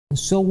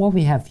So what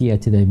we have here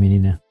today,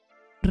 Melina?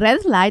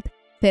 Red light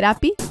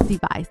therapy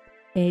device,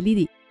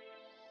 LED.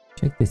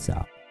 Check this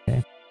out,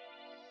 okay?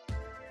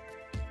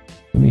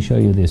 Let me show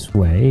you this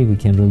way. We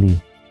can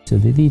really see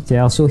the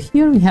detail. So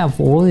here we have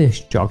all the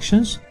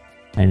instructions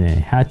and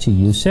how to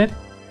use it.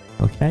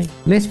 Okay,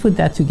 let's put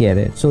that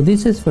together. So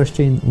this is first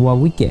thing what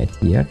we get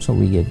here. So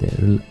we get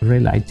the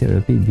red light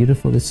therapy,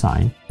 beautiful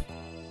design.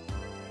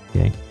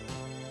 Okay,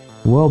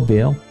 well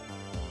built.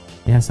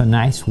 It has a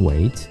nice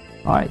weight.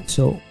 All right,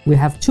 so we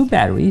have two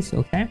batteries.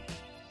 Okay,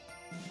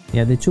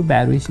 yeah, the two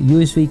batteries,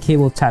 USB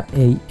cable type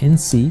A and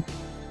C,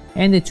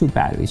 and the two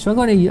batteries. So I'm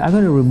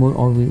gonna remove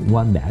only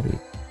one battery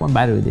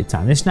at a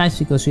time. It's nice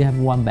because you have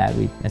one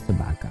battery as a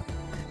backup.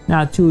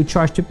 Now to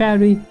charge the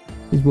battery,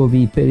 this will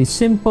be pretty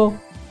simple.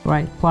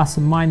 Right, plus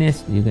and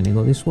minus, you're gonna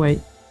go this way,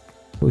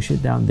 push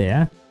it down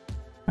there,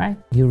 right?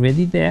 You're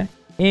ready there,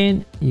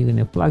 and you're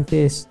gonna plug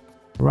this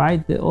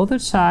right the other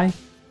side,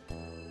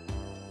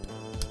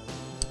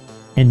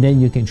 and then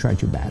you can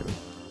charge your battery.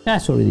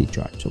 That's already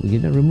charged. So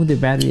we're gonna remove the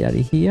battery out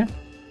of here,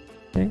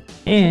 okay?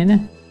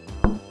 And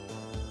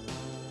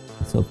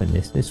let's open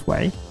this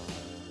way,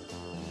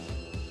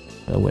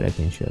 so what I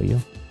can show you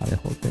how the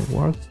whole thing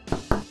works.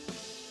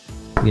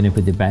 We're gonna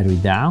put the battery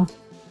down.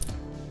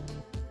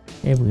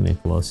 And we're gonna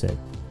close it.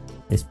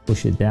 Let's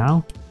push it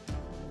down.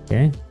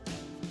 Okay.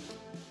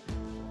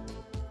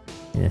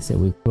 And I said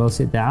we close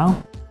it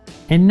down.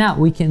 And now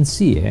we can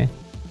see it.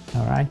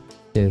 All right.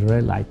 The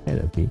red light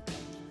therapy.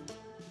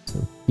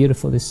 So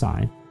beautiful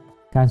design.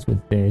 Comes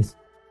with this.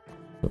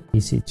 So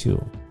easy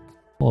to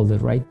hold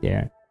it right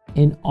there.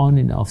 And on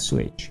and off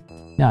switch.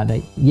 Now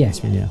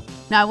yes, Maria.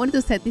 Now I want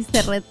to say this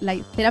is the red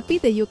light therapy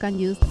that you can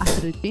use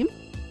after the gym,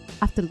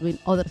 after doing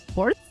other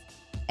sports.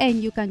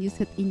 And you can use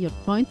it in your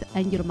joints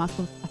and your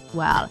muscles as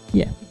well.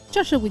 Yeah.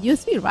 Charge it with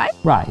USB, right?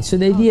 Right. So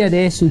the idea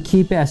is to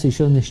keep it as you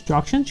show in the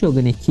instructions. You're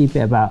going to keep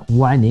it about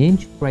 1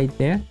 inch right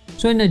there.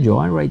 So in the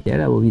joint right there,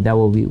 that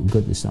will be a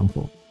good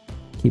example.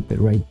 Keep it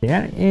right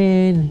there,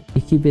 and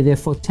you keep it there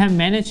for 10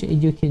 minutes,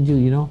 and you can do,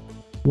 you know,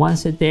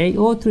 once a day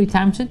or 3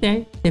 times a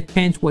day.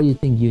 Depends what you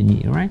think you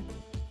need, right?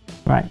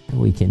 Right.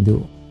 And we can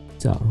do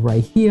so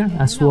right here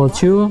as well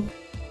too.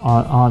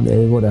 On the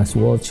elbow as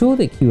well too.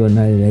 The keep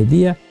another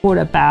idea for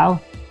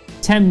about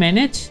 10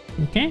 minutes,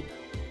 okay,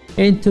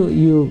 until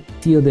you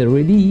feel the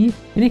relief.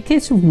 And it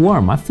gets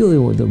warm. I feel it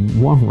with the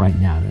warm right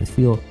now. I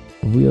feel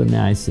real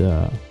nice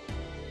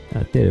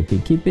therapy.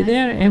 Keep it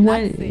there, and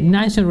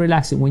nice and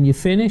relaxing. When you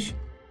finish,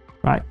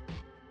 right,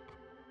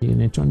 you're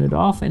gonna turn it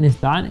off, and it's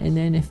done. And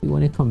then if you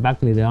want to come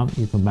back later on,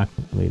 you come back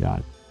later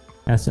on.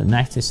 That's a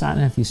nice design,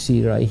 if you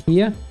see right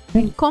here.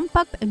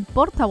 Compact and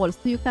portable,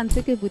 so you can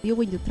take it with you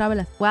when you travel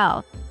as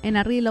well. And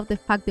I really love the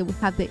fact that we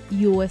have the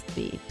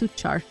USB to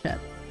charge it.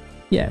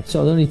 Yeah,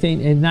 so the only thing,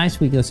 it's nice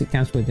because it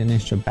comes with an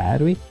extra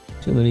battery.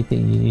 So the only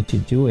thing you need to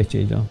do is,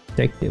 you know,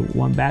 take the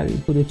one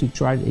battery, put it to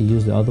charge, and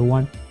use the other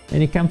one.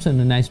 And it comes in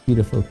a nice,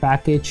 beautiful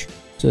package.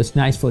 So it's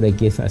nice for the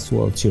gift as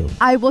well too.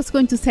 I was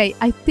going to say,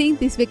 I think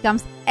this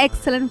becomes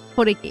excellent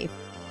for a gift.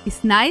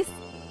 It's nice,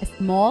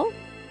 small,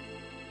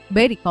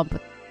 very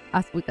compact,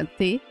 as we can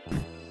see.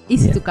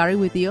 Easy to carry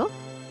with you.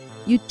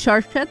 You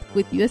charge it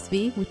with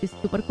USB, which is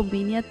super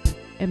convenient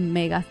and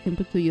mega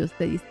simple to use.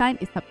 The design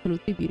is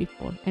absolutely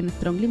beautiful and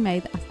strongly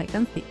made, as I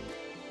can see.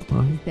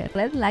 It's the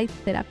red light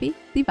therapy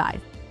device.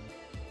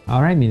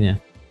 All right,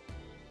 Mina.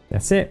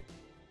 That's it.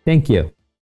 Thank you.